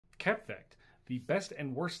Cap Fact: the best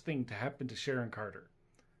and worst thing to happen to Sharon Carter.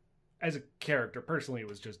 As a character, personally, it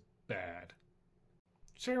was just bad.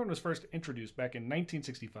 Sharon was first introduced back in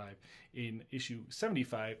 1965 in issue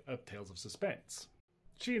 75 of Tales of Suspense.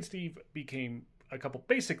 She and Steve became a couple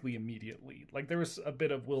basically immediately. Like, there was a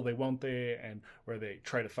bit of will they, won't they, and where they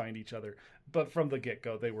try to find each other, but from the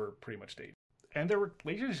get-go, they were pretty much dating. And their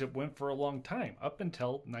relationship went for a long time, up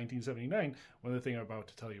until 1979, when the thing I'm about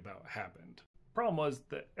to tell you about happened. Problem was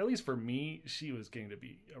that, at least for me, she was getting to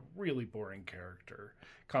be a really boring character.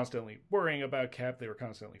 Constantly worrying about Cap, they were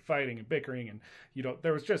constantly fighting and bickering, and,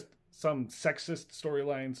 there was just some sexist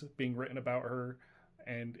storylines being written about her,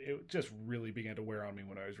 and it just really began to wear on me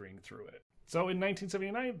when I was reading through it. So in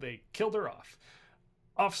 1979, they killed her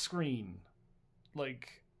off screen,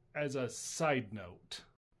 like, as a side note.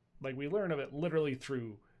 Like, we learn of it literally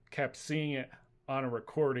through Cap seeing it on a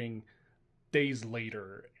recording days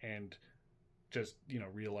later and just,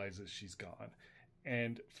 realizes she's gone.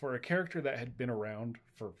 And for a character that had been around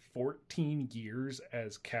for 14 years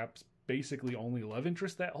as Cap's basically only love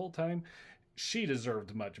interest that whole time, she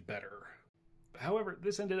deserved much better. However,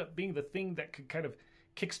 this ended up being the thing that could kind of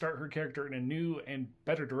kickstart her character in a new and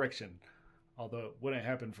better direction, although it wouldn't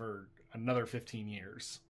happen for another 15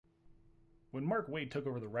 years. When Mark Waid took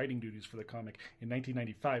over the writing duties for the comic in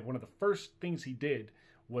 1995, one of the first things he did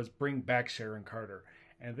was bring back Sharon Carter.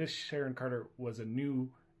 And this Sharon Carter was a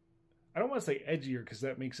new, I don't want to say edgier because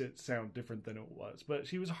that makes it sound different than it was, but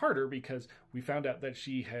she was harder because we found out that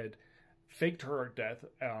she had faked her death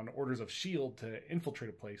on orders of S.H.I.E.L.D. to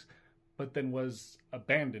infiltrate a place, but then was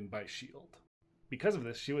abandoned by S.H.I.E.L.D. Because of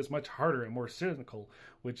this, she was much harder and more cynical,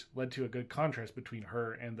 which led to a good contrast between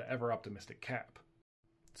her and the ever-optimistic Cap.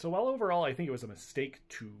 So while overall I think it was a mistake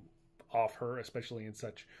to off her, especially in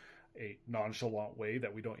such a nonchalant way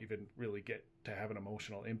that we don't even really get to have an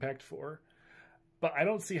emotional impact for, but I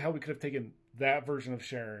don't see how we could have taken that version of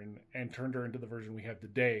Sharon and turned her into the version we have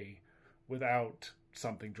today without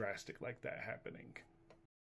something drastic like that happening.